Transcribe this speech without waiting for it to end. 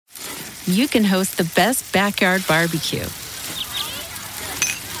you can host the best backyard barbecue.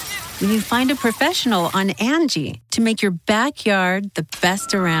 When you find a professional on Angie to make your backyard the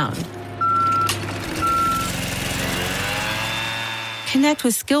best around. Connect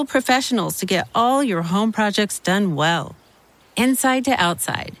with skilled professionals to get all your home projects done well. Inside to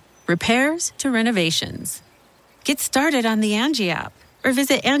outside, repairs to renovations. Get started on the Angie app or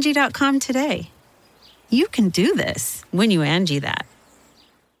visit Angie.com today. You can do this when you Angie that.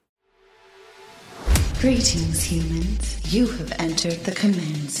 Greetings, humans. You have entered the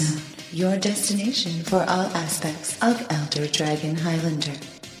Command Zone, your destination for all aspects of Elder Dragon Highlander.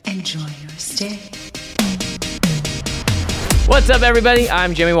 Enjoy your stay. What's up, everybody?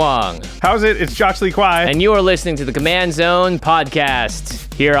 I'm Jimmy Wong. How's it? It's Josh Lee Kwai. And you are listening to the Command Zone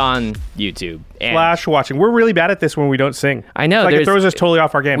podcast here on YouTube. And Flash watching. We're really bad at this when we don't sing. I know. It throws us totally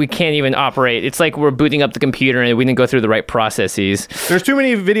off our game. We can't even operate. It's like we're booting up the computer and we didn't go through the right processes. There's too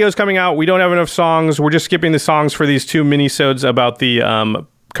many videos coming out. We don't have enough songs. We're just skipping the songs for these two mini-sodes about the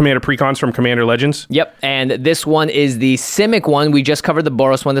Commander precons from Commander Legends. Yep, and this one is the Simic one. We just covered the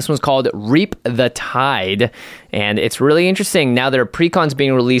Boros one. This one's called Reap the Tide, and it's really interesting. Now there are precons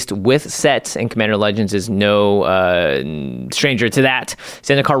being released with sets, and Commander Legends is no stranger to that.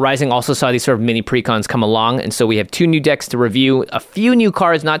 Zendikar Rising also saw these sort of mini precons come along, and so we have two new decks to review, a few new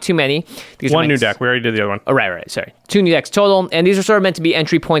cards, not too many. One new deck. We already did the other one. Oh, right, sorry. Two new decks total, and these are sort of meant to be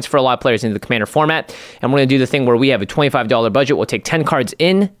entry points for a lot of players into the Commander format, and we're going to do the thing where we have a $25 budget. We'll take 10 cards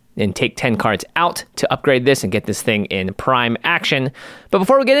in, and take 10 cards out to upgrade this and get this thing in prime action. But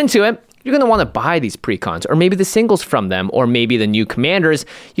before we get into it, you're going to want to buy these precons, or maybe the singles from them, or maybe the new commanders.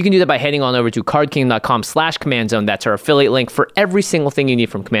 You can do that by heading on over to cardkingdom.com/commandzone. That's our affiliate link for every single thing you need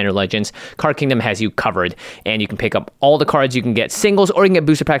from Commander Legends. Card Kingdom has you covered, and you can pick up all the cards. You can get singles, or you can get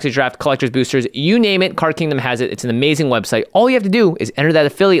booster packs to draft, collector's boosters, you name it. Card Kingdom has it. It's an amazing website. All you have to do is enter that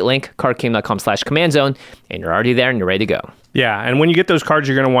affiliate link, cardkingdom.com/commandzone, and you're already there and you're ready to go. Yeah, and when you get those cards,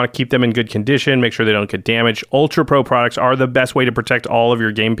 you're going to want to keep them in good condition, make sure they don't get damaged. Ultra Pro products are the best way to protect all of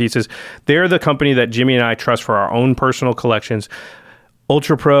your game pieces. They're the company that Jimmy and I trust for our own personal collections.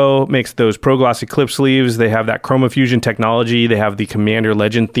 Ultra Pro makes those Pro Glossy clip sleeves. They have that Chroma Fusion technology. They have the Commander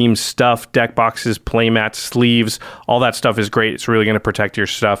Legend themed stuff, deck boxes, playmats, sleeves. All that stuff is great. It's really going to protect your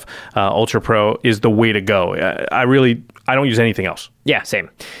stuff. Ultra Pro is the way to go. I don't use anything else. Yeah, same.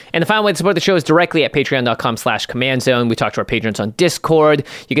 And the final way to support the show is directly at patreon.com/commandzone. We talk to our patrons on Discord.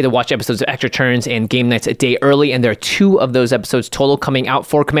 You get to watch episodes of Extra Turns and Game Nights a day early, and there are 2 of those episodes total coming out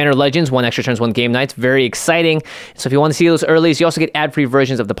for Commander Legends, 1 Extra Turns, 1 Game Nights. Very exciting. So if you want to see those early, you also get ad-free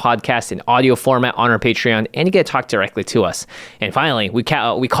versions of the podcast in audio format on our Patreon, and you get to talk directly to us. And finally, we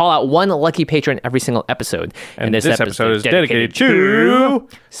call out one lucky patron every single episode. And this episode is dedicated to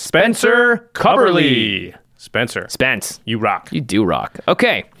Spencer Cubberly. Spence, you rock. You do rock.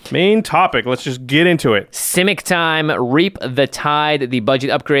 Okay. Main topic. Let's just get into it. Simic time. Reap the Tide. The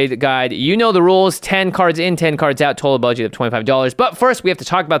budget upgrade guide. You know the rules. 10 cards in, 10 cards out. Total budget of $25. But first, we have to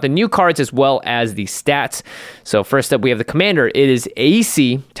talk about the new cards as well as the stats. So first up, we have the Commander. It is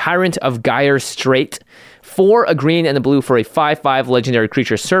AC, Tyrant of Gyre Strait. 4, a green and a blue for a 5/5 legendary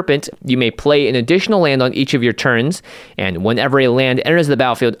creature Serpent. You may play an additional land on each of your turns, and whenever a land enters the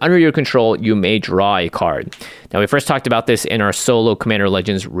battlefield under your control, you may draw a card. Now, we first talked about this in our solo Commander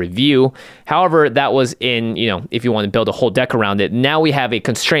Legends review. However, that was in, if you want to build a whole deck around it. Now we have a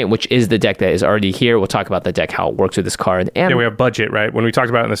constraint, which is the deck that is already here. We'll talk about the deck, how it works with this card. And we have budget, right? When we talked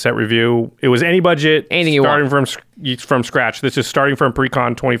about it in the set review, it was any budget, anything you starting want. From scratch. This is starting from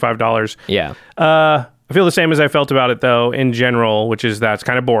precon, $25. Yeah. I feel the same as I felt about it, though, in general, which is that's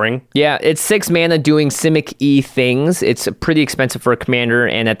kind of boring. Yeah, it's 6 mana doing Simic-y things. It's pretty expensive for a commander,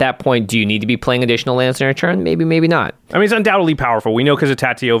 and at that point, do you need to be playing additional lands in your turn? Maybe, maybe not. I mean, it's undoubtedly powerful. We know because of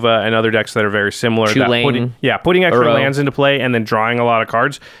Tatiova and other decks that are very similar. Tulane, putting extra Uro. lands into play and then drawing a lot of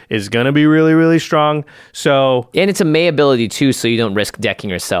cards is going to be really, really strong. And it's a May ability, too, so you don't risk decking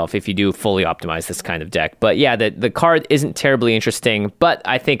yourself if you do fully optimize this kind of deck. But yeah, the card isn't terribly interesting, but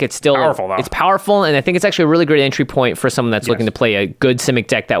I think it's still powerful, though. It's powerful, and I think it's actually a really great entry point for someone that's looking to play a good Simic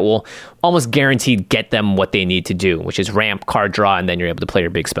deck that will almost guaranteed get them what they need to do, which is ramp, card draw, and then you're able to play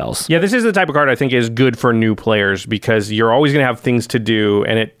your big spells. Yeah, this is the type of card I think is good for new players because you're always going to have things to do,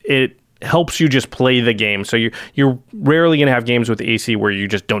 and it helps you just play the game. So you're rarely going to have games with AC where you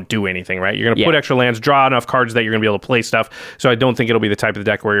just don't do anything, right? You're going to put extra lands, draw enough cards that you're going to be able to play stuff. So I don't think it'll be the type of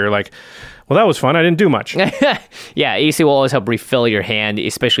deck where you're like, well, that was fun. I didn't do much. Yeah, AC will always help refill your hand,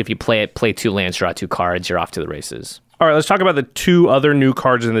 especially if you play 2 lands, draw 2 cards, you're off to the races. All right, let's talk about the 2 other new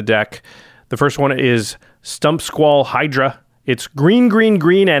cards in the deck. The first one is Stump Squall Hydra. It's green,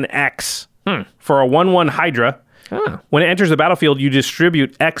 and X for a 1/1 Hydra. When it enters the battlefield, you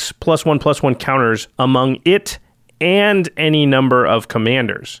distribute X +1/+1 counters among it and any number of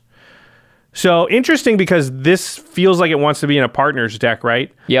commanders. So interesting, because this feels like it wants to be in a partner's deck,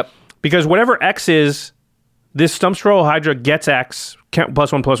 right? Yep. Because whatever X is, this Stump Scroll Hydra gets X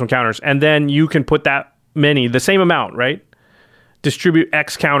 +1/+1 counters, and then you can put that many, the same amount, right? Distribute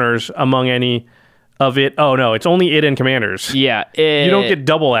X counters among any of it. Oh no, it's only it and commanders. Yeah. You don't get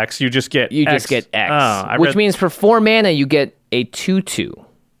double X, you just get X. Just get X. Which means for 4 mana, you get a 2/2.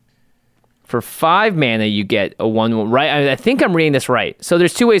 For 5 mana, you get a 1/1, right? I think I'm reading this right. So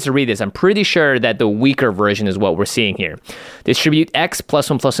there's 2 ways to read this. I'm pretty sure that the weaker version is what we're seeing here. Distribute X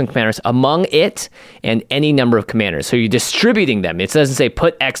 +1/+1 commanders among it and any number of commanders. So you're distributing them. It doesn't say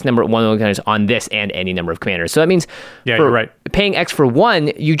put X number 1 commanders on this and any number of commanders. So that means you're right. Paying X for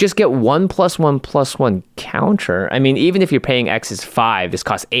 1, you just get 1 +1/+1 counter. I mean, even if you're paying X is 5, this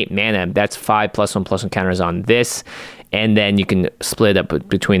costs 8 mana. That's 5 +1/+1 counters on this. And then you can split up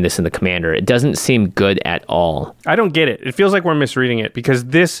between this and the commander. It doesn't seem good at all. I don't get it. It feels like we're misreading it, because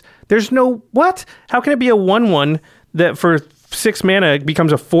there's no, what? How can it be a 1/1 that for 6 mana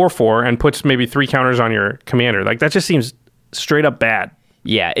becomes a 4/4 and puts maybe 3 counters on your commander? Like, that just seems straight up bad.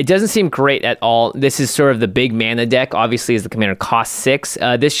 Yeah, it doesn't seem great at all. This is sort of the big mana deck, obviously, as the commander costs 6.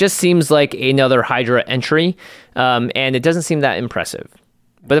 This just seems like another Hydra entry, and it doesn't seem that impressive.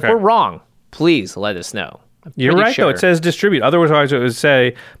 But if we're wrong, please let us know. You're right, though. It says distribute. Otherwise, it would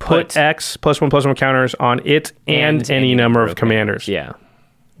say put X +1/+1 counters on it and any number of commanders. Yeah.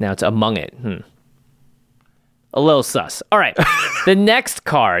 Now it's among it. A little sus. All right. The next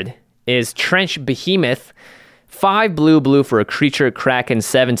card is Trench Behemoth. 5 blue for a creature, Kraken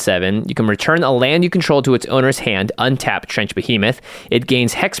 7/7. You can return a land you control to its owner's hand, untap Trench Behemoth. It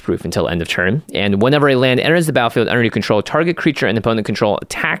gains hexproof until end of turn. And whenever a land enters the battlefield under your control, target creature and opponent control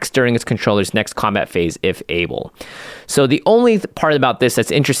attacks during its controller's next combat phase if able. So the only part about this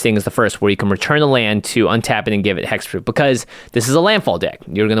that's interesting is the first, where you can return a land to untap it and give it hexproof, because this is a landfall deck.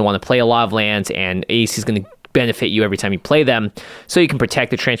 You're going to want to play a lot of lands, and Ace is going to benefit you every time you play them, so you can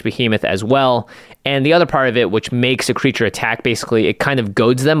protect the Trench Behemoth as well. And the other part of it, which makes a creature attack, basically it kind of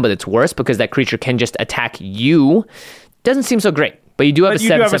goads them, but it's worse because that creature can just attack you. Doesn't seem so great, but you do have a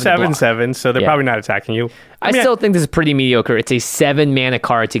 7/7, so they're probably not attacking you. I still think this is pretty mediocre. It's a 7 mana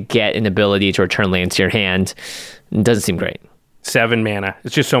card to get an ability to return lands to your hand. It doesn't seem great. 7 mana.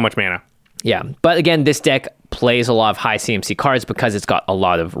 It's just so much mana. Yeah, but again, this deck plays a lot of high CMC cards because it's got a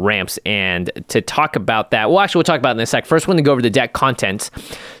lot of ramps. And to talk about that, well, actually, we'll talk about it in a sec. First, we're going to go over the deck contents.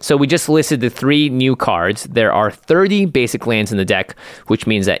 So we just listed the 3 new cards. There are 30 basic lands in the deck, which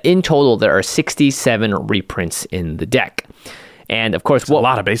means that in total, there are 67 reprints in the deck. And of course, a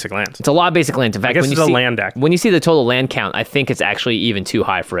lot of basic lands. It's a lot of basic lands. In fact, I guess it's a land deck. When you see the total land count, I think it's actually even too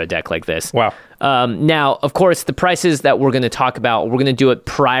high for a deck like this. Wow. Now, of course, the prices that we're going to talk about, we're going to do it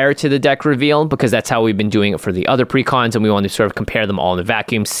prior to the deck reveal, because that's how we've been doing it for the other precons, and we want to sort of compare them all in a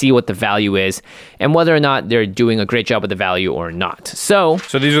vacuum, see what the value is, and whether or not they're doing a great job with the value or not. So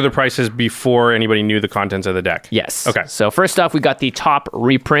these are the prices before anybody knew the contents of the deck? Yes. Okay. So first off, we got the top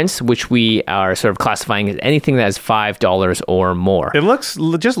reprints, which we are sort of classifying as anything that is $5 or more. It looks,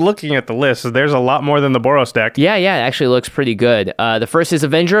 just looking at the list, there's a lot more than the Boros deck. Yeah, it actually looks pretty good. The first is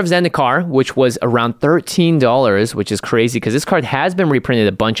Avenger of Zendikar, which was around $13, which is crazy because this card has been reprinted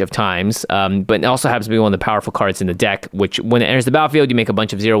a bunch of times, but it also happens to be one of the powerful cards in the deck, which when it enters the battlefield, you make a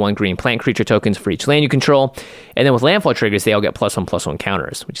bunch of 0/1 green plant creature tokens for each land you control. And then with landfall triggers, they all get +1/+1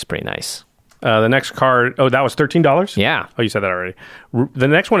 counters, which is pretty nice. The next card, that was $13? Yeah. Oh, you said that already. The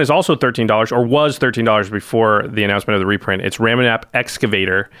next one is also $13, or was $13 before the announcement of the reprint. It's Ramunap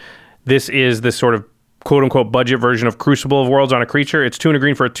Excavator. This is this sort of quote-unquote budget version of Crucible of Worlds on a creature. It's 2 and a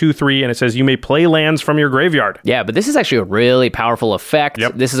green for a 2/3, and it says you may play lands from your graveyard. Yeah, but this is actually a really powerful effect.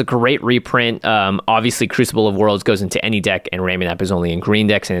 Yep. This is a great reprint. Obviously, Crucible of Worlds goes into any deck, and Ramunap is only in green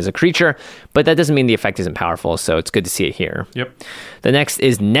decks and is a creature, but that doesn't mean the effect isn't powerful, so it's good to see it here. Yep. The next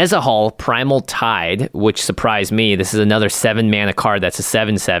is Nezahal Primal Tide, which surprised me. This is another 7 mana card that's a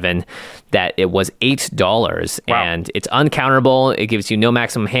 7/7 that it was $8. Wow. And it's uncounterable. It gives you no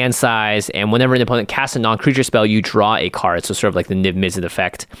maximum hand size, and whenever an opponent casts a non-creature spell, you draw a card, so sort of like the Niv Mizzet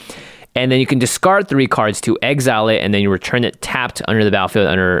effect. And then you can discard 3 cards to exile it, and then you return it tapped under the battlefield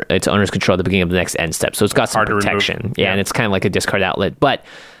under its owner's control at the beginning of the next end step. So it's got some protection. Yeah, and it's kind of like a discard outlet. But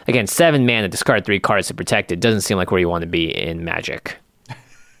again, 7 mana, discard 3 cards to protect it. Doesn't seem like where you want to be in Magic.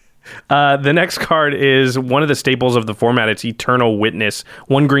 The next card is one of the staples of the format. It's Eternal Witness.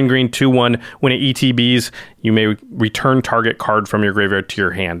 1 green, 2/1. When it ETBs, you may return target card from your graveyard to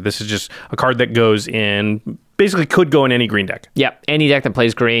your hand. This is just a card that goes in basically could go in any green deck. Yep, any deck that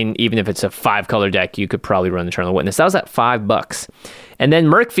plays green, even if it's a 5-color deck, you could probably run Eternal Witness. That was at $5. And then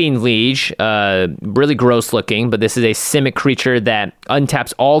Murkfiend Liege, really gross looking, but this is a Simic creature that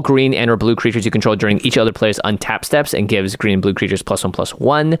untaps all green and or blue creatures you control during each other player's untap steps and gives green and blue creatures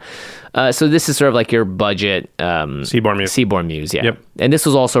 +1/+1. So this is sort of like your budget Seaborn Muse. Seaborn Muse, yeah. Yep. And this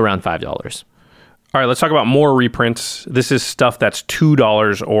was also around $5. All right, let's talk about more reprints. This is stuff that's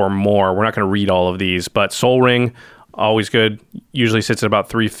 $2 or more. We're not going to read all of these, but Soul Ring, always good. Usually sits at about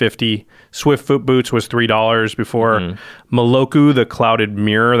 $3.50. Swift Foot Boots was $3 before. Maloku, the Clouded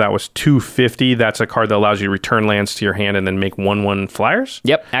Mirror, that was $2.50. That's a card that allows you to return lands to your hand and then make 1/1 flyers.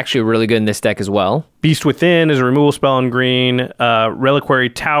 Yep, actually really good in this deck as well. Beast Within is a removal spell in green. Reliquary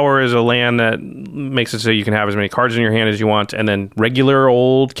Tower is a land that makes it so you can have as many cards in your hand as you want. And then regular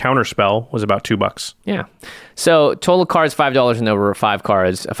old Counterspell was about $2. Yeah. So total cards $5 and over, 5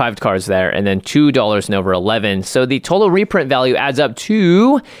 cards there, and then $2 and over 11. So the total reprint value adds up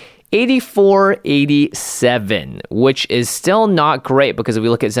to $84.87, which is still not great because if we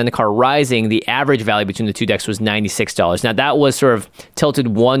look at Zendikar Rising, the average value between the two decks was $96. Now that was sort of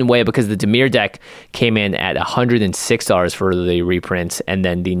tilted one way because the Dimir deck came in at $106 for the reprints, and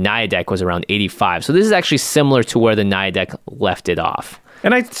then the Naya deck was around $85. So this is actually similar to where the Naya deck left it off.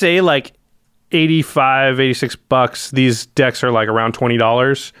 And I'd say like $85, $86. These decks are like around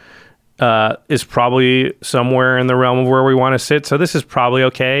 $20. Is probably somewhere in the realm of where we want to sit. So this is probably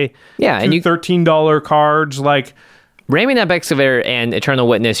okay. Yeah, and you $13 cards like Raymond Abexaver and Eternal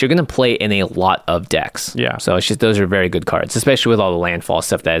Witness, you're going to play in a lot of decks. Yeah. So it's just those are very good cards, especially with all the landfall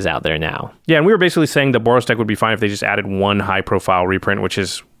stuff that is out there now. Yeah, and we were basically saying the Boros deck would be fine if they just added one high profile reprint, which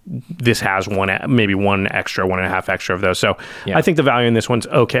is this has one, maybe one extra, 1.5 extra of those. So yeah. I think the value in this one's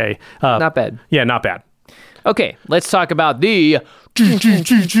okay. Not bad. Yeah, not bad. Okay, let's talk about the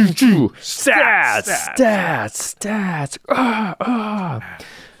stats.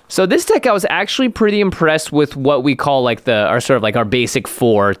 So this deck, I was actually pretty impressed with what we call like our basic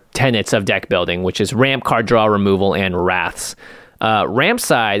 4 tenets of deck building, which is ramp, card draw, removal, and wraths. Ramp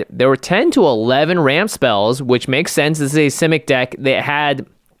side, there were 10 to 11 ramp spells, which makes sense. This is a Simic deck that had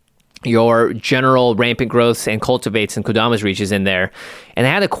your general rampant growths and cultivates and Kodama's reaches in there. And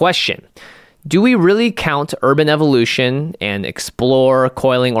I had a question. Do we really count Urban Evolution and Explore,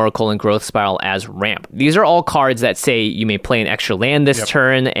 Coiling Oracle, and Growth Spiral as ramp? These are all cards that say you may play an extra land this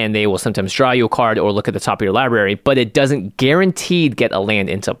turn, and they will sometimes draw you a card or look at the top of your library, but it doesn't guaranteed get a land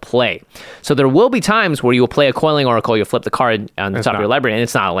into play. So there will be times where you will play a Coiling Oracle, you'll flip the card on the top of your library, and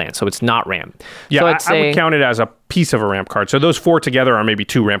it's not a land, so it's not ramp. Yeah, so I would count it as a piece of a ramp card. So those 4 together are maybe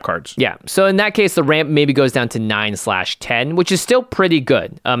 2 ramp cards. Yeah, so in that case, the ramp maybe goes down to 9/10, which is still pretty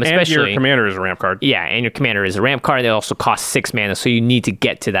good. Especially, and your commander is a ramp card. Yeah, and your commander is a ramp card. It also costs 6 mana, so you need to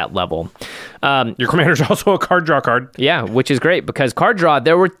get to that level. Your commander is also a card draw card. Yeah, which is great because card draw,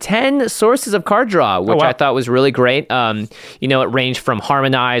 there were 10 sources of card draw, which I thought was really great. It ranged from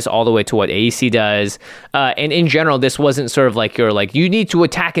Harmonize all the way to what AEC does. And in general, this wasn't sort of like you need to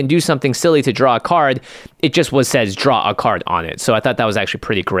attack and do something silly to draw a card. It just says draw a card on it. So I thought that was actually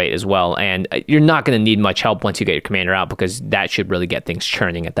pretty great as well. And you're not going to need much help once you get your commander out because that should really get things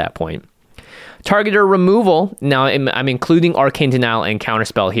churning at that point. Targeter removal. Now, I'm including Arcane Denial and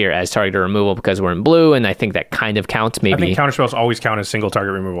Counterspell here as targeter removal because we're in blue, and I think that kind of counts maybe. I think Counterspells always count as single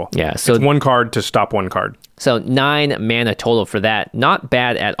target removal. Yeah. So it's 1 card to stop 1 card. So 9 mana total for that. Not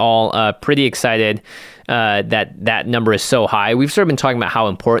bad at all. Pretty excited that number is so high. We've sort of been talking about how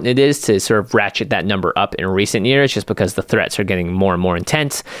important it is to sort of ratchet that number up in recent years just because the threats are getting more and more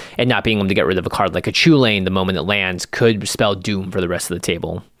intense, and not being able to get rid of a card like a Chulane the moment it lands could spell doom for the rest of the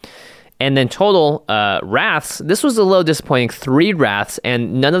table. And then total wraths, this was a little disappointing. 3 wraths,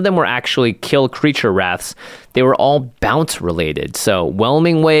 and none of them were actually kill creature wraths. They were all bounce related. So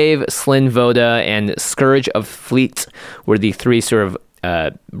Whelming Wave, Slyn Voda, and Scourge of Fleet were the 3 sort of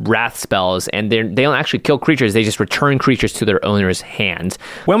wrath spells, and they don't actually kill creatures, they just return creatures to their owner's hands.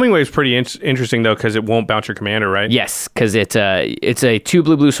 Whelming Wave is pretty interesting though because it won't bounce your commander, right? Yes, because it's a 2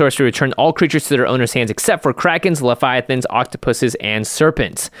 blue sorcery, return all creatures to their owner's hands except for krakens, leviathans, octopuses, and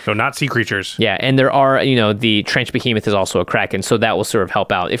serpents. So not sea creatures. Yeah, and there are, the Trench Behemoth is also a kraken, so that will sort of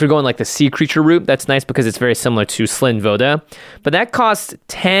help out. If you're going like the sea creature route, that's nice because it's very similar to Slyn Voda, but that costs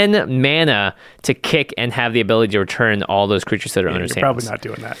 10 mana to kick and have the ability to return all those creatures to their owner's hands. Probably not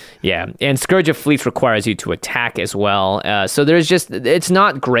doing that. Yeah, and Scourge of Fleets requires you to attack as well. So it's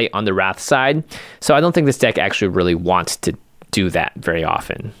not great on the Wrath side. So I don't think this deck actually really wants to do that very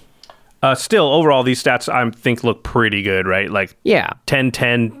often. Still, overall, these stats I think look pretty good, right? Like 10,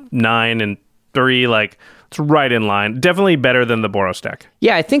 10, 9, and 3. Like It's right in line. Definitely better than the Boros deck.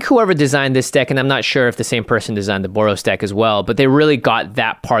 Yeah, I think whoever designed this deck, and I'm not sure if the same person designed the Boros deck as well, but they really got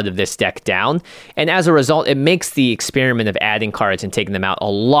that part of this deck down. And as a result, it makes the experiment of adding cards and taking them out a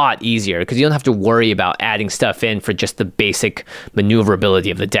lot easier because you don't have to worry about adding stuff in for just the basic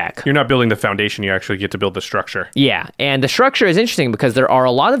maneuverability of the deck. You're not building the foundation, you actually get to build the structure. Yeah, and the structure is interesting because there are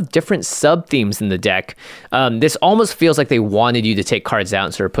a lot of different sub-themes in the deck. This almost feels like they wanted you to take cards out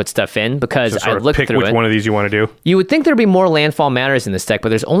and sort of put stuff in because I looked through it. Pick which one of these you want to do. You would think there'd be more landfall matters in this deck, but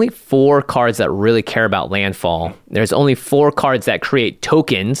there's only 4 cards that really care about landfall. There's only 4 cards that create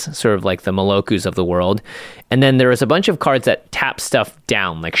tokens, sort of like the Molokus of the world. And then there is a bunch of cards that tap stuff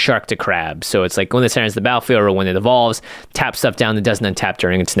down, like Shark to Crab. So it's like when this enters the battlefield or when it evolves, tap stuff down that doesn't untap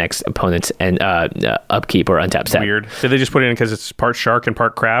during its next opponent's and upkeep or untap step. Weird. Did they just put it in because it's part shark and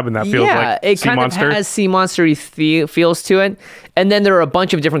part crab, and that feels like it sea kind monster? of has sea monster-y feels to it. And then there are a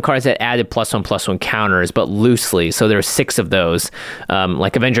bunch of different cards that added +1/+1 counters, but loosely. So there are 6 of those.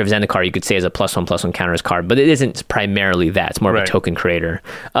 Like Avenger of Zendikar, you could say is a +1/+1 counters card, but it isn't primarily that. It's more of a token creator.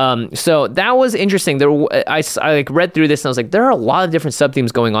 So that was interesting. I like read through this and I was like, there are a lot of different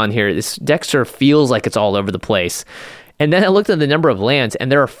sub-themes going on here. This deck sort of feels like it's all over the place. And then I looked at the number of lands,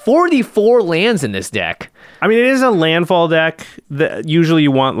 and there are 44 lands in this deck. I mean, it is a landfall deck that usually you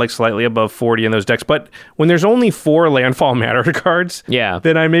want like slightly above 40 in those decks. But when there's only 4 landfall matter cards,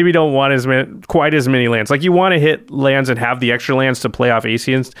 then I maybe don't want quite as many lands. Like you want to hit lands and have the extra lands to play off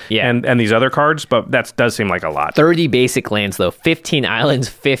Asians and these other cards, but that does seem like a lot. 30 basic lands, though. 15 islands,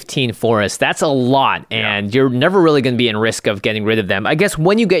 15 forests. That's a lot, and you're never really going to be in risk of getting rid of them. I guess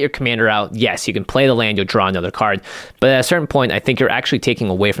when you get your commander out, yes, you can play the land, you'll draw another card. But at a certain point, I think you're actually taking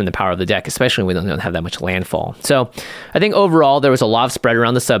away from the power of the deck, especially when we don't have that much landfall. So I think overall, there was a lot of spread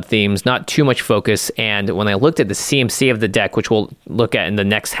around the sub-themes, not too much focus. And when I looked at the CMC of the deck, which we'll look at in the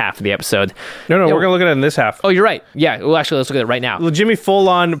next half of the episode. No, we're going to look at it in this half. Oh, you're right. Yeah, well, actually, let's look at it right now. Well, Jimmy full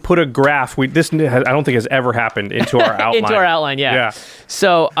on put a graph. I don't think has ever happened into our outline. Into our outline, yeah.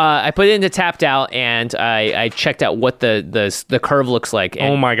 So I put it into tapped out, and I checked out what the curve looks like.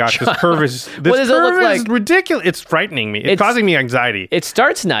 And oh my gosh, this curve is ridiculous. It's frightening me. It's causing me anxiety. It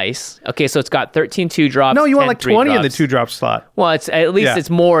starts nice. Okay, so it's got 13 2-drops. No, you want like 20 drops. In the 2-drop slot. Well, it's at least it's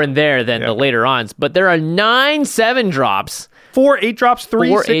more in there than the later ons. But there are 9 7-drops, 4 8-drops, 3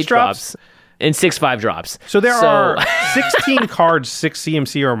 6-drops, and 6 5-drops. So there are 16 cards, 6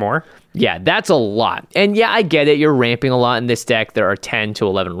 CMC or more. Yeah, that's a lot. And yeah, I get it. You're ramping a lot in this deck. There are 10 to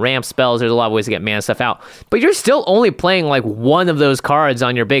 11 ramp spells. There's a lot of ways to get mana stuff out. But you're still only playing like one of those cards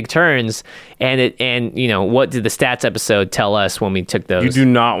on your big turns. And you know, what did the stats episode tell us when we took those? You do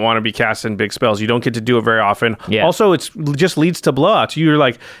not want to be casting big spells. You don't get to do it very often. Yeah. Also, it just leads to blowouts. You're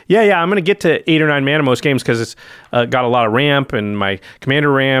like, I'm going to get to 8 or 9 mana most games because it's got a lot of ramp and my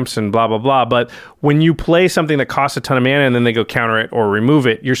commander ramps and blah, blah, blah. But when you play something that costs a ton of mana and then they go counter it or remove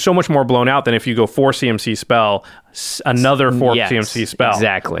it, you're so much more blown out than if you go 4 CMC spell, another 4 CMC spell.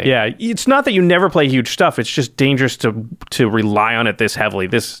 Exactly. Yeah. It's not that you never play huge stuff. It's just dangerous to rely on it this heavily.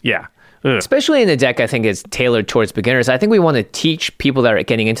 Ugh. Especially in a deck I think is tailored towards beginners. I think we want to teach people that are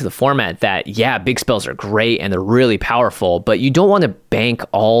getting into the format that, big spells are great and they're really powerful, but you don't want to bank you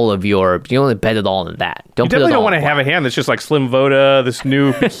don't want to bet it all on that. You definitely don't want to have a hand that's just like Slim Voda, this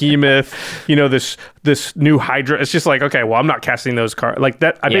new Behemoth, this new Hydra. It's just like, okay, well, I'm not casting those cards. Like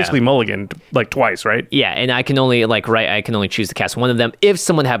that, I basically mulliganed like twice, right? Yeah, and I can only choose to cast one of them. If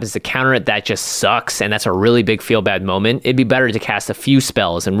someone happens to counter it, that just sucks, and that's a really big feel-bad moment. It'd be better to cast a few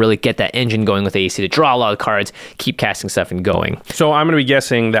spells and really get that engine going with AC to draw a lot of cards, keep casting stuff and going. So I'm going to be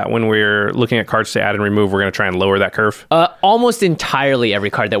guessing that when we're looking at cards to add and remove, we're going to try and lower that curve? Almost entirely every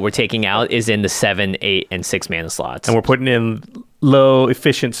card that we're taking out is in the 7, 8, and 6 mana slots. And we're putting in low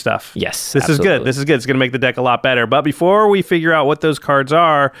efficient stuff. Yes, This absolutely. is good. This is good. It's going to make the deck a lot better. But before we figure out what those cards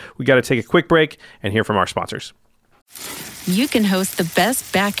are, we got to take a quick break and hear from our sponsors. You can host the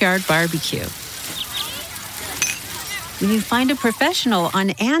best backyard barbecue when you find a professional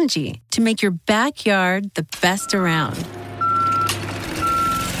on Angie to make your backyard the best around.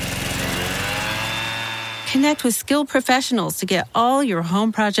 Connect with skilled professionals to get all your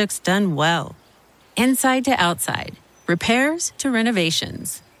home projects done well. Inside to outside, repairs to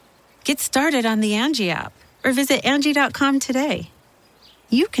renovations. Get started on the Angie app or visit Angie.com today.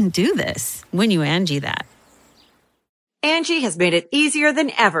 You can do this when you Angie that. Angie has made it easier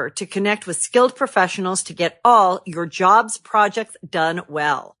than ever to connect with skilled professionals to get all your jobs projects done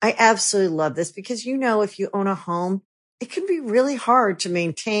well. I absolutely love this because, if you own a home, it can be really hard to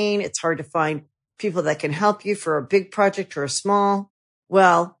maintain. It's hard to find people that can help you for a big project or a small.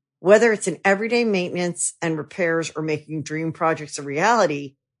 Well, whether it's in everyday maintenance and repairs or making dream projects a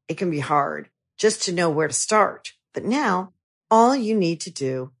reality, it can be hard. just to know where to start. But now, all you need to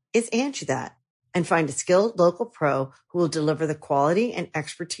do is Angie that and find a skilled local pro who will deliver the quality and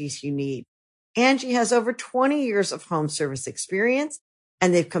expertise you need. Angie has over 20 years of home service experience,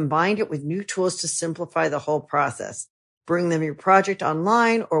 and they've combined it with new tools to simplify the whole process. Bring them your project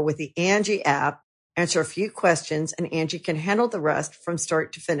online or with the Angie app, answer a few questions, and Angie can handle the rest from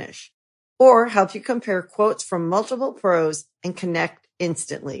start to finish. Or help you compare quotes from multiple pros and connect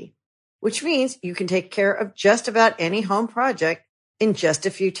instantly, which means you can take care of just about any home project in just a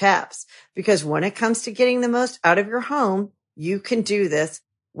few taps. Because when it comes to getting the most out of your home, you can do this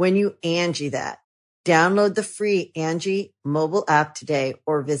when you Angie that. Download the free Angie mobile app today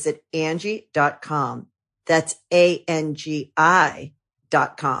or visit Angie.com. That's ANGI.com.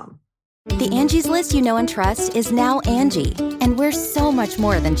 The Angie's List you know and trust is now Angie, and we're so much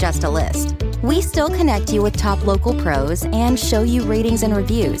more than just a list. We still connect you with top local pros and show you ratings and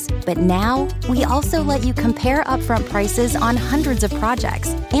reviews, but now we also let you compare upfront prices on hundreds of projects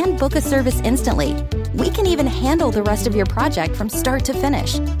and book a service instantly. We can even handle the rest of your project from start to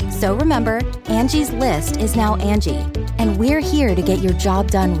finish. So remember, Angie's List is now Angie, and we're here to get your job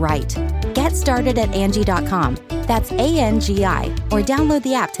done right. Get started at Angie.com. That's ANGI, or download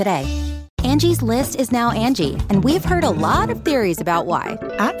the app today. Angie's List is now Angie, and we've heard a lot of theories about why.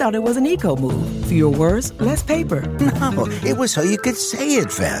 I thought it was an eco move. Fewer words, less paper. No, it was so you could say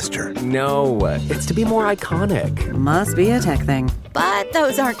it faster. No, it's to be more iconic. Must be a tech thing. But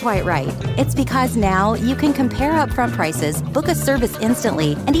those aren't quite right. It's because now you can compare upfront prices, book a service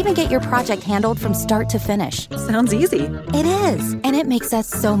instantly, and even get your project handled from start to finish. Sounds easy. It is, and it makes us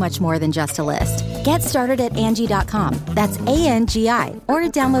so much more than just a list. Get started at Angie.com. That's ANGI, or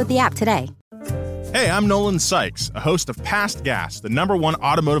download the app today. Hey, I'm Nolan Sykes, a host of Past Gas, the #1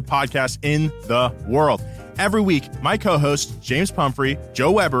 automotive podcast in the world. Every week, my co-hosts, James Pumphrey,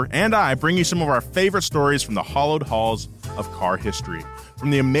 Joe Weber, and I bring you some of our favorite stories from the hallowed halls of car history. From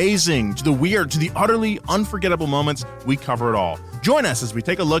the amazing, to the weird, to the utterly unforgettable moments, we cover it all. Join us as we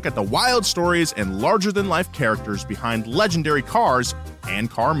take a look at the wild stories and larger-than-life characters behind legendary cars and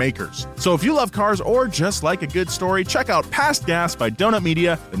car makers. So if you love cars or just like a good story, check out Past Gas by Donut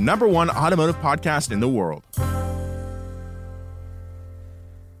Media, the #1 automotive podcast in the world.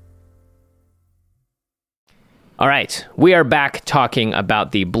 All right, we are back talking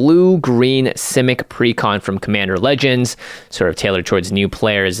about the blue-green Simic precon from Commander Legends, sort of tailored towards new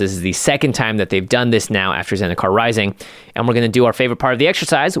players. This is the second time that they've done this now after Zendikar Rising, and we're going to do our favorite part of the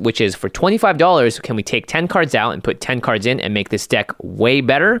exercise, which is for $25, can we take 10 cards out and put 10 cards in and make this deck way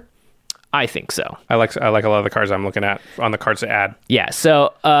better? I think so. I like a lot of the cards I'm looking at on the cards to add. Yeah,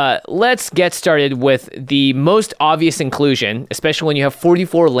 so let's get started with the most obvious inclusion, especially when you have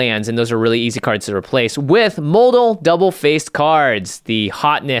 44 lands, and those are really easy cards to replace, with Moldal double-faced cards, the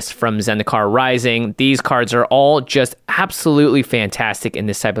hotness from Zendikar Rising. These cards are all just absolutely fantastic in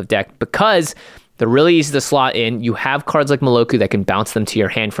this type of deck because they're really easy to slot in. You have cards like Moloku that can bounce them to your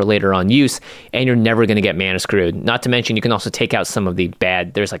hand for later on use, and you're never going to get mana screwed. Not to mention, you can also take out some of the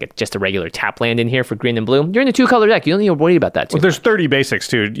bad, there's like just a regular tap land in here for green and blue. You're in a 2-color deck. You don't need to worry about that too Well, there's 30 basics,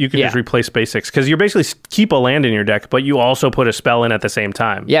 too. You can just replace basics, because you basically keep a land in your deck, but you also put a spell in at the same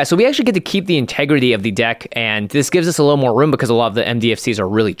time. Yeah, so we actually get to keep the integrity of the deck, and this gives us a little more room because a lot of the MDFCs are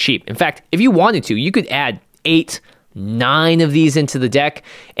really cheap. In fact, if you wanted to, you could add 9 of these into the deck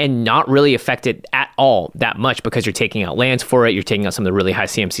and not really affect it at all that much because you're taking out lands for it, you're taking out some of the really high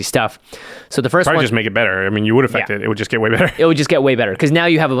CMC stuff. So the first Probably one, just make it better. I mean, you would affect it. It would just get way better. It would just get way better because now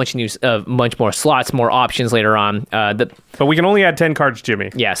you have a bunch of new, much more slots, more options later on. But we can only add 10 cards, Jimmy.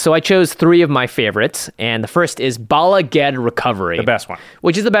 Yeah, so I chose 3 of my favorites, and the first is Bala Ged Recovery. The best one.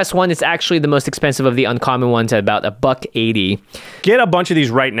 Which is the best one. It's actually the most expensive of the uncommon ones at about $180. Get a bunch of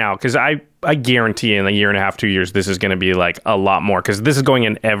these right now, because I guarantee in a year and a half, 2 years, this is going to be like a lot more, because this is going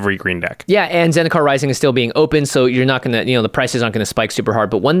in every green deck. Yeah, and Zendikar Rising is still being open, so you're not going to, the prices aren't going to spike super hard.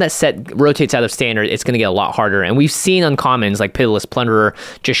 But when that set rotates out of standard, it's going to get a lot harder. And we've seen uncommons like Pitiless Plunderer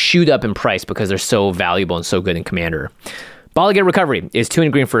just shoot up in price because they're so valuable and so good in Commander. Bala Ged Recovery is 2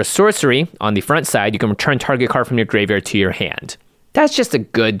 and green for a sorcery. On the front side, you can return target card from your graveyard to your hand. That's just a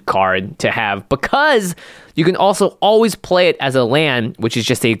good card to have because you can also always play it as a land, which is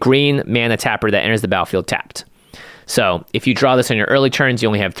just a green mana tapper that enters the battlefield tapped. So if you draw this on your early turns, you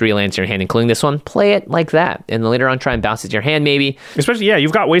only have 3 lands in your hand, including this one. Play it like that. And then later on, try and bounce it to your hand, maybe. Especially,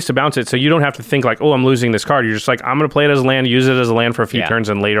 you've got ways to bounce it, so you don't have to think like, oh, I'm losing this card. You're just like, I'm going to play it as a land, use it as a land for a few turns,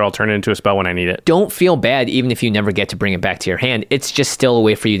 and later I'll turn it into a spell when I need it. Don't feel bad even if you never get to bring it back to your hand. It's just still a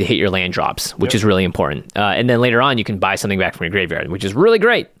way for you to hit your land drops, which is really important. And then later on, you can buy something back from your graveyard, which is really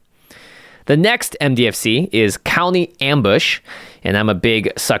great. The next MDFC is Colony Ambush, and I'm a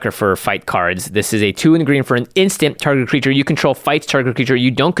big sucker for fight cards. This is a 2 and green for an instant. Target creature you control fights target creature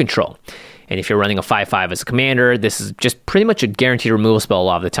you don't control. And if you're running a 5/5 as a commander, this is just pretty much a guaranteed removal spell a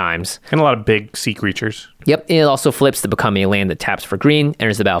lot of the times. And a lot of big sea creatures. Yep, and it also flips to become a land that taps for green,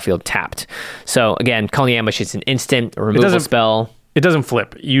 enters the battlefield tapped. So again, Colony Ambush is an instant removal spell. It doesn't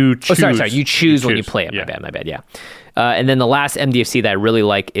flip. You choose. Oh, sorry. You choose when you play it. My bad, yeah. And then the last MDFC that I really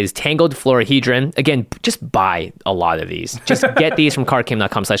like is Tangled Florahedron. Again, just buy a lot of these. Just get these from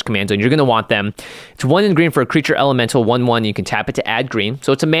cardcam.com/command zone. You're going to want them. It's 1 and green for a creature elemental, 1/1. You can tap it to add green.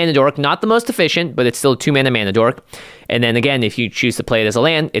 So it's a mana dork. Not the most efficient, but it's still a 2-mana mana dork. And then again, if you choose to play it as a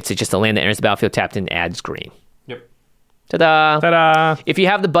land, it's just a land that enters the battlefield tapped and adds green. Yep. Ta-da! Ta-da! If you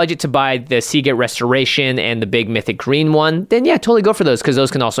have the budget to buy the Seagate Restoration and the big Mythic Green one, then yeah, totally go for those, because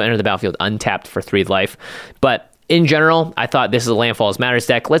those can also enter the battlefield untapped for 3 life. But in general, I thought this is a Landfalls Matters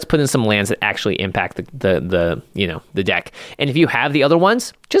deck. Let's put in some lands that actually impact the deck. And if you have the other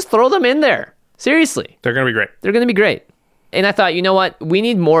ones, just throw them in there. Seriously. They're going to be great. They're going to be great. And I thought, you know what? We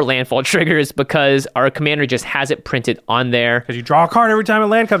need more landfall triggers because our commander just has it printed on there. Because you draw a card every time a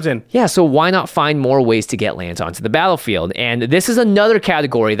land comes in. Yeah, so why not find more ways to get lands onto the battlefield? And this is another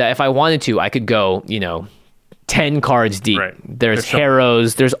category that if I wanted to, I could go, 10 cards deep. Right. There's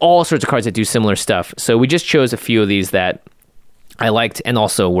Harrows. There's all sorts of cards that do similar stuff. So we just chose a few of these that I liked and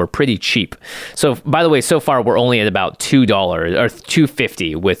also were pretty cheap. So, by the way, so far we're only at about $2 or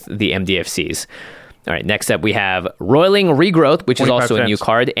 $2.50 with the MDFCs. All right, next up we have Roiling Regrowth, which is also a new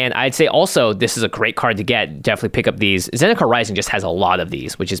card. And I'd say also this is a great card to get. Definitely pick up these. Zendikar Rising just has a lot of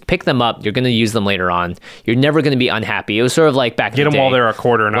these, which is pick them up. You're going to use them later on. You're never going to be unhappy. It was sort of like back in the day. Get them while they're a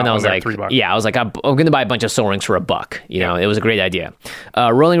quarter, not when they're $3. Yeah, I was like, I'm going to buy a bunch of Soul Rings for $1. It was a great idea.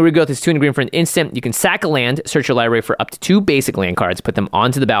 Rolling Regrowth is 2 and green for an instant. You can sack a land, search your library for up to 2 basic land cards, put them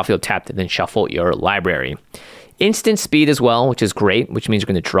onto the battlefield tapped, and then shuffle your library. Instant speed as well, which is great, which means you're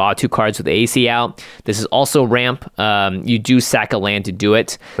going to draw 2 cards with the AC out. This is also ramp. You do sack a land to do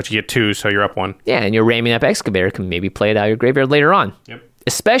it. But you get 2, so you're up 1. Yeah, and your Ramming Up Excavator can maybe play it out of your graveyard later on. Yep.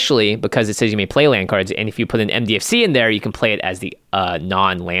 Especially because it says you may play land cards, and if you put an MDFC in there, you can play it as the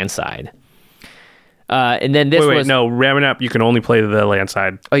non-land side. And then this no, ramming up. You can only play the land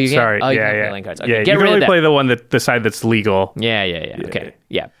side. Oh, you can. Sorry, you can play land cards. Okay, yeah, you can only play the side that's legal. Yeah. Okay,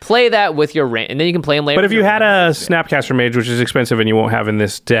 yeah. Play that with your and then you can play them later. But if you had a Snapcaster Mage, which is expensive and you won't have in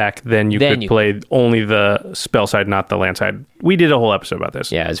this deck, then you could play only the spell side, not the land side. We did a whole episode about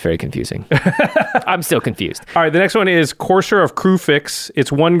this. Yeah, it's very confusing. I'm still confused. All right, the next one is Courser of Crewfix.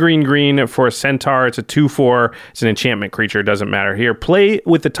 It's 1 green for a Centaur. It's a 2/4. It's an enchantment creature. It doesn't matter here. Play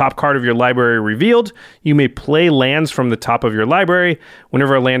with the top card of your library revealed. You may play lands from the top of your library.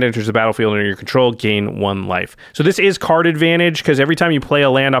 Whenever a land enters the battlefield under your control, gain 1 life. So this is card advantage, because every time you play a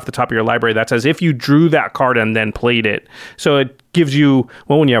land off the top of your library, that's as if you drew that card and then played it. So it gives you,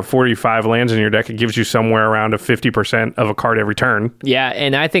 when you have 45 lands in your deck, it gives you somewhere around a 50% of a card every turn. Yeah,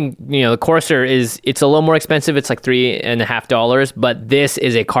 and I think, the Courser it's a little more expensive. It's like $3.50, but this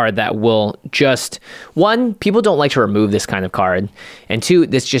is a card that will just, 1, people don't like to remove this kind of card, and 2,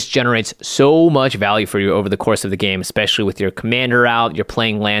 this just generates so much value for you over the course of the game, especially with your commander out, you're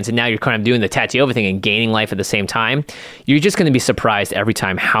playing lands, and now you're kind of doing the Tatyova thing and gaining life at the same time. You're just going to be surprised every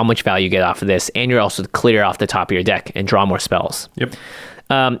time how much value you get off of this, and you're also clear off the top of your deck and draw more spells. Yep.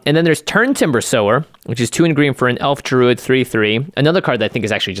 And then there's Turn Timber Sower, which is 2 and green for an Elf Druid 3/3. Another card that I think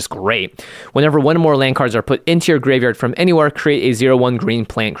is actually just great. Whenever 1 or more land cards are put into your graveyard from anywhere, create a 0/1 green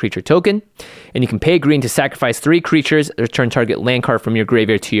plant creature token. And you can pay green to sacrifice 3 creatures, return target land card from your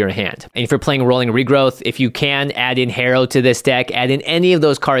graveyard to your hand. And if you're playing Rolling Regrowth, if you can, add in Harrow to this deck, add in any of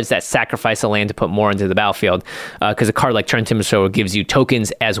those cards that sacrifice a land to put more into the battlefield. Because a card like Turn Timber Sower gives you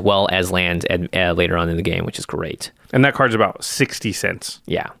tokens as well as land later on in the game, which is great. And that card's about 60 cents.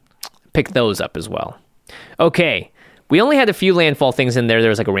 Yeah. Pick those up as well. Okay. We only had a few landfall things in there. There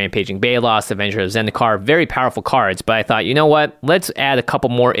was like a Rampaging Balos, Avenger of Zendikar, very powerful cards. But I thought, you know what? Let's add a couple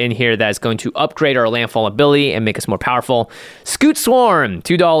more in here that's going to upgrade our landfall ability and make us more powerful. Scoot Swarm,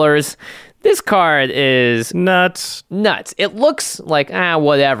 $2. This card is nuts. It looks like,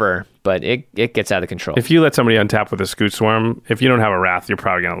 whatever, but it gets out of control. If you let somebody untap with a Scoot Swarm, if you don't have a Wrath, you're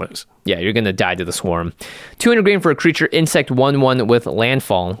probably going to lose. Yeah, you're going to die to the Swarm. 2 and a green for a creature, insect 1/1 with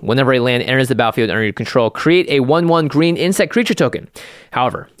landfall. Whenever a land enters the battlefield under your control, create a 1/1 green insect creature token.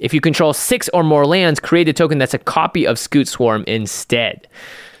 However, if you control 6 or more lands, create a token that's a copy of Scoot Swarm instead.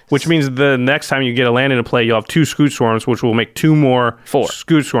 Which means the next time you get a land into play, you'll have 2 Scoot Swarms, which will make 2 more 4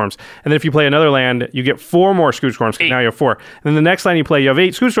 Scoot Swarms. And then if you play another land, you get 4 more Scoot Swarms. Now you have 4. And then the next land you play, you have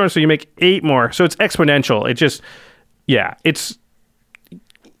 8 Scoot Swarms, so you make 8 more. So it's exponential. It just, it's...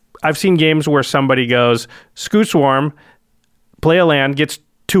 I've seen games where somebody goes, Scoot Swarm, play a land, gets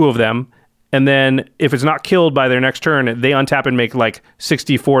 2 of them, and then if it's not killed by their next turn, they untap and make like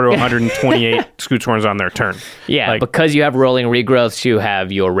 64 to 128 Scoot Swarms on their turn. Yeah, because you have rolling regrowths, you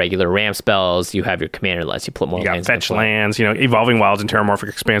have your regular ramp spells, you have your commander that lets you put more lands. You got fetch lands, Evolving Wilds and Terramorphic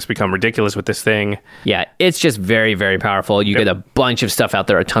Expanse become ridiculous with this thing. Yeah, it's just very, very powerful. You get a bunch of stuff out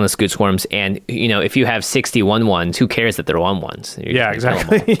there, a ton of Scoot Swarms, and if you have 60 1/1s, who cares that they're 1/1s? Yeah,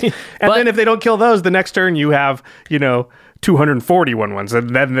 exactly. And then if they don't kill those, the next turn you have, 240 1/1s,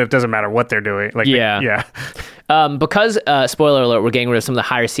 and then it doesn't matter what they're doing. Because, spoiler alert, we're getting rid of some of the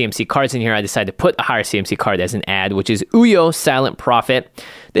higher CMC cards in here, I decided to put a higher CMC card as an ad, which is Uyo Silent Prophet.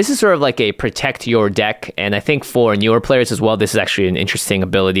 This is sort of like a protect your deck, and I think for newer players as well, this is actually an interesting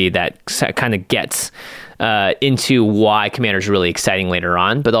ability that kind of gets into why Commander is really exciting later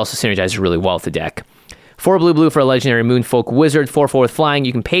on, but also synergizes really well with the deck. 4 blue for a legendary Moonfolk Wizard, 4/4 with flying.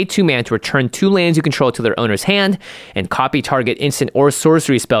 You can pay 2 mana to return 2 lands you control to their owner's hand and copy target instant or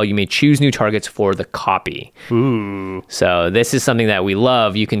sorcery spell. You may choose new targets for the copy. Ooh. So this is something that we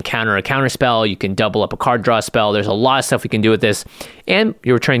love. You can counter a counter spell. You can double up a card draw spell. There's a lot of stuff we can do with this. And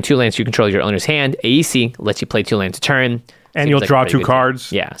you're returning 2 lands you control to your owner's hand. AEC lets you play 2 lands a turn. And you'll draw 2 cards.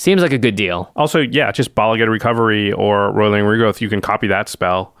 Deal. Yeah, seems like a good deal. Also, just Bala Ged Recovery or Rolling Regrowth, you can copy that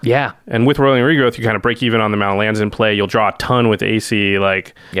spell. Yeah. And with Rolling Regrowth, you kind of break even on the amount of lands in play. You'll draw a ton with AC.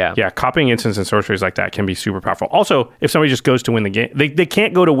 Copying instants and sorceries like that can be super powerful. Also, if somebody just goes to win the game, they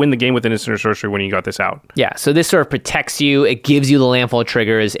can't go to win the game with an instant or sorcery when you got this out. Yeah, so this sort of protects you. It gives you the landfall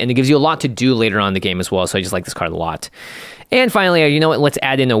triggers, and it gives you a lot to do later on in the game as well. So I just like this card a lot. And finally, let's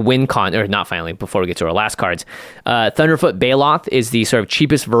add in a win con, or not finally, before we get to our last cards. Thunderfoot Baloth is the sort of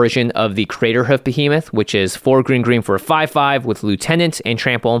cheapest version of the Craterhoof Behemoth, which is 4 green for a 5/5 with Lieutenant and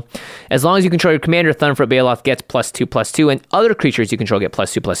Trample. As long as you control your commander, Thunderfoot Baloth gets +2/+2, and other creatures you control get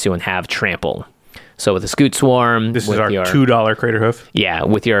 +2/+2 and have Trample. So with a Scoot Swarm... This is our $2 Craterhoof. Yeah,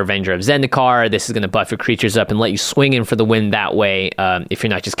 with your Avenger of Zendikar, this is going to buff your creatures up and let you swing in for the win that way, if you're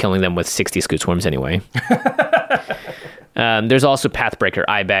not just killing them with 60 Scoot Swarms anyway. There's also Pathbreaker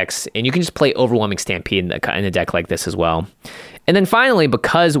Ibex, and you can just play Overwhelming Stampede in a deck like this as well. And then finally,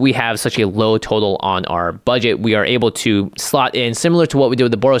 because we have such a low total on our budget, we are able to slot in, similar to what we did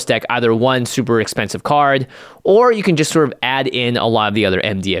with the Boros deck, either one super expensive card, or you can just sort of add in a lot of the other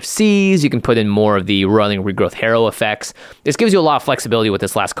MDFCs. You can put in more of the Rolling Regrowth Harrow effects. This gives you a lot of flexibility with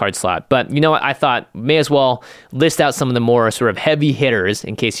this last card slot. But you know what? I thought may as well list out some of the more sort of heavy hitters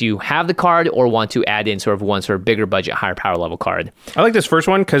in case you have the card or want to add in sort of one sort of bigger budget, higher power level card. I like this first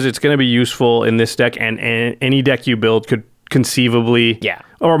one because it's going to be useful in this deck, and any deck you build could conceivably,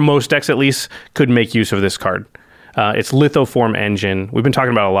 or most decks at least, could make use of this card. It's Lithoform Engine. We've been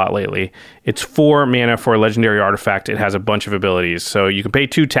talking about it a lot lately. It's 4 mana for a legendary artifact. It has a bunch of abilities. So you can pay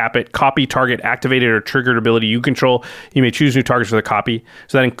 2, tap it, copy target activated or triggered ability you control. You may choose new targets for the copy.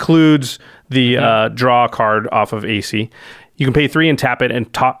 So that includes the draw card off of AC. You can pay 3 and tap it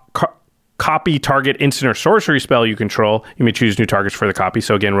and copy target instant or sorcery spell you control. You may choose new targets for the copy.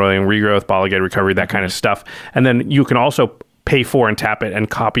 So again, Rolling Regrowth, Bala Ged Recovery, that kind of stuff. And then you can also pay 4 and tap it and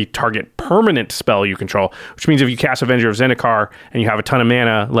copy target permanent spell you control, which means if you cast Avenger of Zendikar and you have a ton of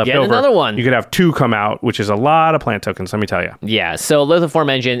mana left over, another one. You could have 2 come out, which is a lot of plant tokens, let me tell you. Yeah, so Lithoform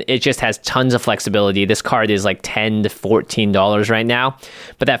Engine, it just has tons of flexibility. This card is like $10 to $14 right now,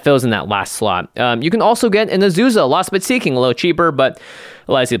 but that fills in that last slot. You can also get an Azusa, Lost but Seeking, a little cheaper, but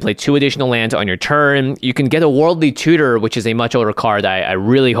allows you to play 2 additional lands on your turn. You can get a Worldly Tutor, which is a much older card. I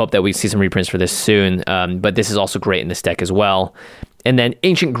really hope that we see some reprints for this soon, but this is also great in this deck as well. And then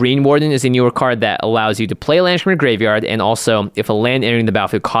Ancient Green Warden is a newer card that allows you to play lands from your graveyard, and also if a land entering the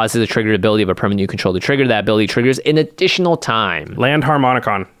battlefield causes a triggered ability of a permanent you control to trigger, that ability triggers an additional time. Land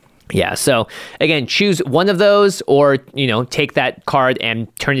Harmonicon. Yeah, so again, choose one of those, or take that card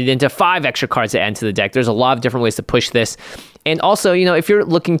and turn it into 5 extra cards to add to the deck. There's a lot of different ways to push this. And also, if you're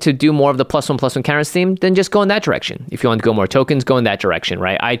looking to do more of the +1/+1 counters theme, then just go in that direction. If you want to go more tokens, go in that direction,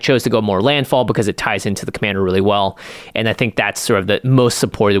 right? I chose to go more landfall because it ties into the commander really well, and I think that's sort of the most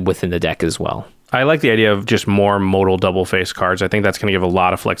supported within the deck as well. I like the idea of just more modal double face cards. I think that's going to give a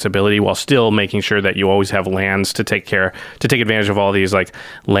lot of flexibility while still making sure that you always have lands to take advantage of all these like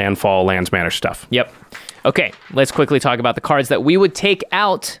landfall, lands matter stuff. Yep. Okay, let's quickly talk about the cards that we would take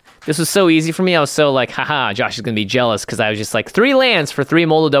out This was so easy for me. I was so like, haha, Josh is going to be jealous because I was just like 3 lands for 3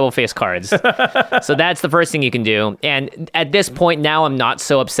 Moldo double face cards. So that's the first thing you can do. And at this point now, I'm not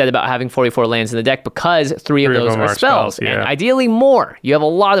so upset about having 44 lands in the deck because 3 of those are spells. Yeah. And ideally more. You have a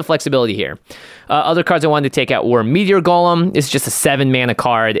lot of flexibility here. Other cards I wanted to take out were Meteor Golem. It's just a 7 mana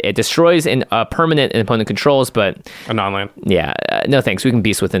card. It destroys a permanent an opponent controls, but... A non-land. Yeah, no thanks. We can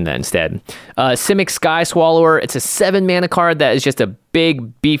Beast Within that instead. Simic Sky Swallower. It's a 7 mana card that is just a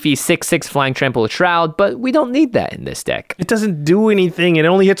big, beefy 6/6 flying trample with Shroud, but we don't need that in this deck. It doesn't do anything. It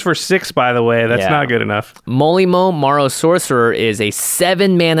only hits for 6, by the way. That's not good enough. Molimo Morrow Sorcerer is a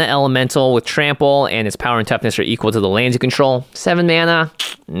 7 mana elemental with trample, and its power and toughness are equal to the lands you control. 7 mana?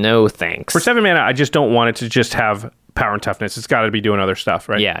 No thanks. For 7 mana, I just don't want it to just have power and toughness. It's got to be doing other stuff,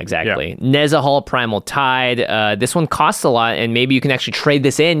 right? Yeah, exactly. Yeah. Nezahal Primal Tide. This one costs a lot, and maybe you can actually trade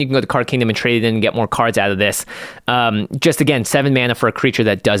this in. You can go to Card Kingdom and trade it in and get more cards out of this. Just again, 7 mana for a creature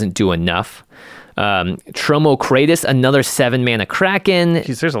that doesn't do enough. Tromo Kratos, another 7 mana Kraken.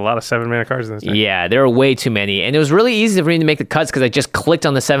 Jeez, there's a lot of 7 mana cards in this deck. Yeah, there are way too many. And it was really easy for me to make the cuts because I just clicked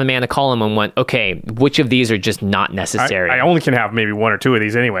on the 7 mana column and went, okay, which of these are just not necessary? I only can have maybe 1 or 2 of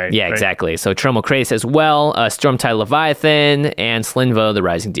these anyway. Yeah, right? Exactly. So Tromo Kratos as well, Stormtide Leviathan, and Slinvo, the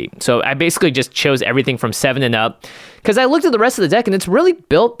Rising Deep. So I basically just chose everything from 7 and up. Because I looked at the rest of the deck and it's really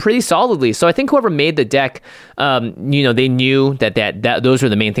built pretty solidly. So I think whoever made the deck, they knew that those were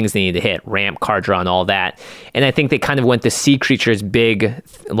the main things they needed to hit: ramp, card draw, and all that. And I think they kind of went the sea creatures, big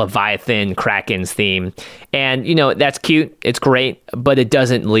Leviathan, Krakens theme. And that's cute, it's great, but it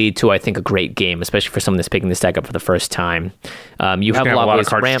doesn't lead to, I think, a great game, especially for someone that's picking this deck up for the first time. You have a lot of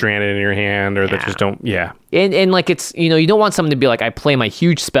cards stranded in your hand, or that just don't. Yeah. And like it's you don't want someone to be like, I play my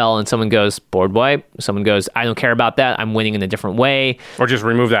huge spell, and someone goes board wipe. Someone goes, I don't care about that. I'm winning in a different way. Or just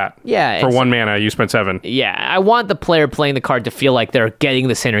remove that. Yeah. For 1 mana, you spent 7. Yeah. I want the player playing the card to feel like they're getting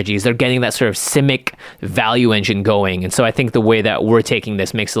the synergies. They're getting that sort of Simic value engine going. And so I think the way that we're taking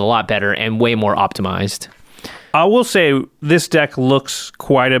this makes it a lot better and way more optimized. I will say this deck looks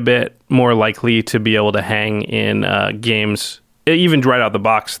quite a bit more likely to be able to hang in games, even right out the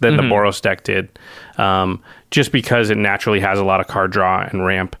box, than the Boros deck did. Just because it naturally has a lot of card draw and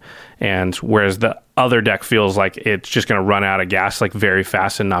ramp. And whereas the other deck feels like it's just going to run out of gas like very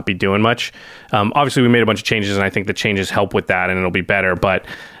fast and not be doing much. Obviously, we made a bunch of changes, and I think the changes help with that, and it'll be better. But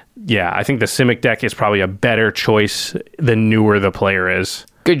yeah, I think the Simic deck is probably a better choice the newer the player is.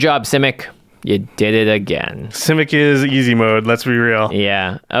 Good job, Simic. You did it again. Simic is easy mode, let's be real.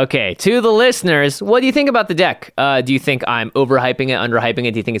 Yeah. Okay, to the listeners, what do you think about the deck? Do you think I'm overhyping it, underhyping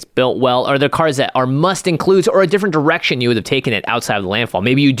it? Do you think it's built well? Are there cards that are must-includes or a different direction you would have taken it outside of the landfall?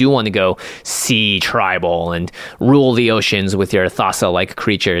 Maybe you do want to go sea tribal and rule the oceans with your Thassa-like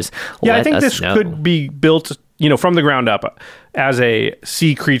creatures. Yeah, I think this could be built, from the ground up as a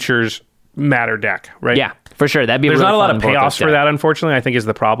sea creatures matter deck, right? Yeah. For sure, that'd be. There's really not a lot fun of payoffs for that, unfortunately. I think is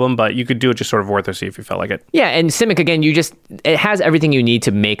the problem, but you could do it just sort of worth a see if you felt like it. Yeah, and Simic again, it has everything you need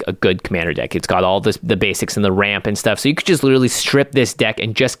to make a good commander deck. It's got all the basics and the ramp and stuff, so you could just literally strip this deck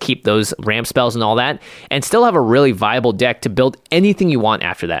and just keep those ramp spells and all that, and still have a really viable deck to build anything you want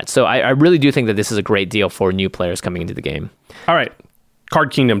after that. So I really do think that this is a great deal for new players coming into the game. All right.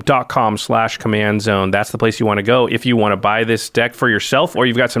 cardkingdom.com/command zone. That's the place you want to go if you want to buy this deck for yourself, or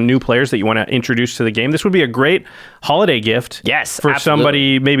you've got some new players that you want to introduce to the game. This would be a great holiday gift. Yes, for absolutely.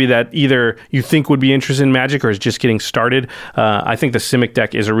 somebody maybe that either you think would be interested in Magic or is just getting started. I think the Simic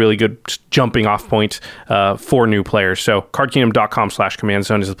deck is a really good jumping off point for new players. So cardkingdom.com/command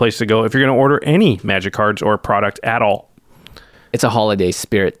zone is the place to go if you're going to order any Magic cards or product at all. It's a holiday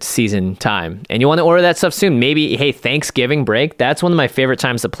spirit season time, and you want to order that stuff soon. Maybe, hey, Thanksgiving break, that's one of my favorite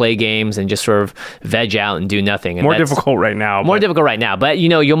times to play games and just sort of veg out and do nothing. And more difficult right now. But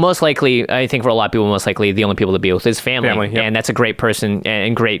you'll most likely, I think for a lot of people, most likely the only people to be with is family. Yep. And that's a great person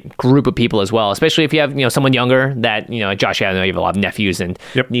and great group of people as well, especially if you have someone younger that, Josh, I know you have a lot of nephews and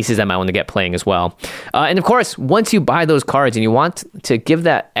nieces that might want to get playing as well. And of course, once you buy those cards and you want to give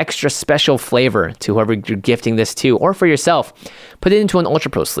that extra special flavor to whoever you're gifting this to, or for yourself, put it into an Ultra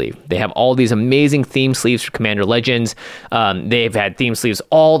Pro sleeve. They have all these amazing theme sleeves for Commander Legends. They've had theme sleeves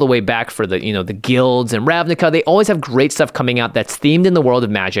all the way back for the guilds and Ravnica. They always have great stuff coming out that's themed in the world of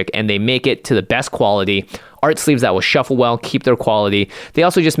Magic, and they make it to the best quality. Art sleeves that will shuffle well, keep their quality. They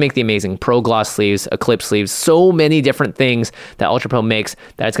also just make the amazing Pro Gloss sleeves, Eclipse sleeves, so many different things that Ultra Pro makes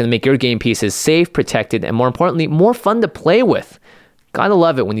that it's going to make your game pieces safe, protected, and more importantly, more fun to play with. Gotta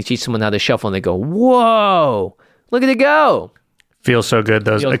love it when you teach someone how to shuffle and they go, whoa, look at it go. Feels so good,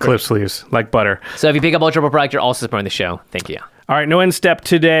 those Eclipse sleeves, like butter. So if you pick up Ultra Pro product, you're also supporting the show. Thank you. All right, no end step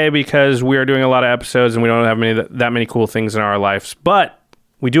today because we are doing a lot of episodes and we don't have that many cool things in our lives. But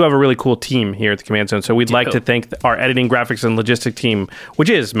we do have a really cool team here at the Command Zone. So we'd like to thank our editing, graphics, and logistic team, which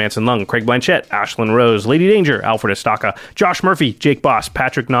is Manson Lung, Craig Blanchett, Ashlyn Rose, Lady Danger, Alfred Estaca, Josh Murphy, Jake Boss,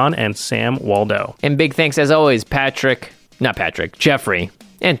 Patrick Nahn, and Sam Waldo. And big thanks, as always, Jeffrey.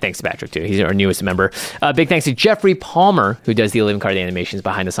 And thanks to Patrick, too. He's our newest member. Big thanks to Jeffrey Palmer, who does the living card animations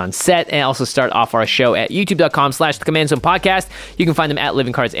behind us on set, and also start off our show at youtube.com/The Command Zone Podcast. You can find them at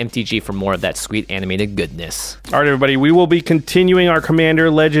Living Cards MTG for more of that sweet animated goodness. All right, everybody. We will be continuing our Commander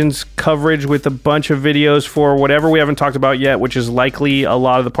Legends coverage with a bunch of videos for whatever we haven't talked about yet, which is likely a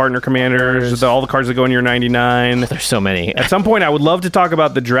lot of the partner commanders, all the cards that go in your 99. There's so many. At some point, I would love to talk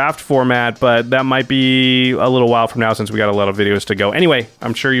about the draft format, but that might be a little while from now since we got a lot of videos to go. Anyway,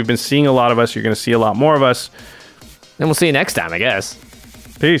 I'm sure you've been seeing a lot of us. You're going to see a lot more of us. And we'll see you next time, I guess.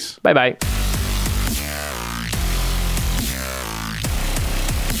 Peace. Bye-bye.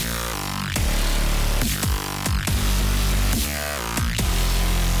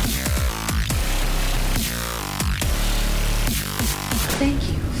 Thank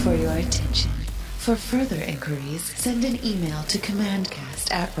you for your attention. For further inquiries, send an email to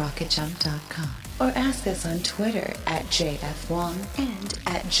commandcast@rocketjump.com or ask us on Twitter @JFWong and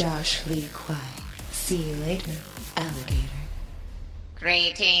 @JoshLeeQuai. See you later, alligator.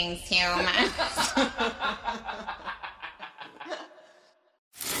 Greetings, humans.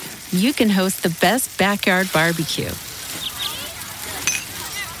 You can host the best backyard barbecue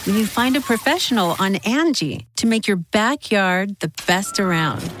when you find a professional on Angie to make your backyard the best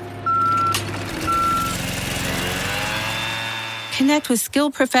around. Connect with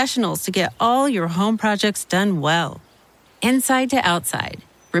skilled professionals to get all your home projects done well. Inside to outside,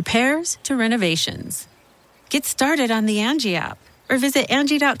 repairs to renovations. Get started on the Angie app or visit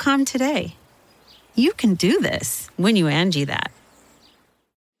Angie.com today. You can do this when you Angie that.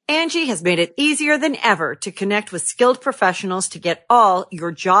 Angie has made it easier than ever to connect with skilled professionals to get all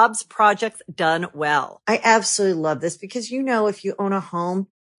your jobs projects done well. I absolutely love this because, if you own a home,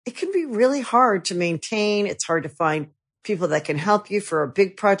 it can be really hard to maintain. It's hard to find people that can help you for a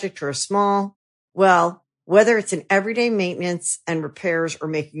big project or a small. Well, whether it's in everyday maintenance and repairs or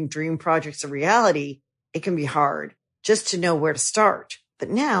making dream projects a reality, it can be hard just to know where to start.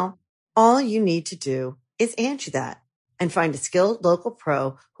 But now all you need to do is Angie that and find a skilled local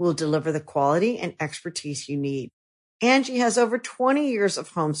pro who will deliver the quality and expertise you need. Angie has over 20 years of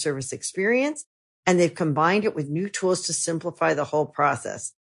home service experience, and they've combined it with new tools to simplify the whole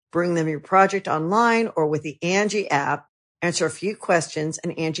process. Bring them your project online or with the Angie app. Answer a few questions,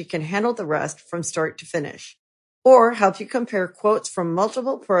 and Angie can handle the rest from start to finish. Or help you compare quotes from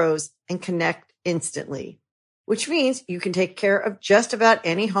multiple pros and connect instantly. Which means you can take care of just about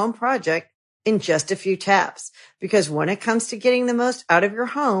any home project in just a few taps. Because when it comes to getting the most out of your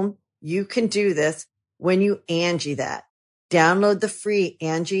home, you can do this when you Angie that. Download the free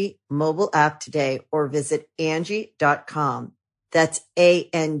Angie mobile app today or visit Angie.com. That's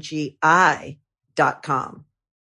ANGI.com.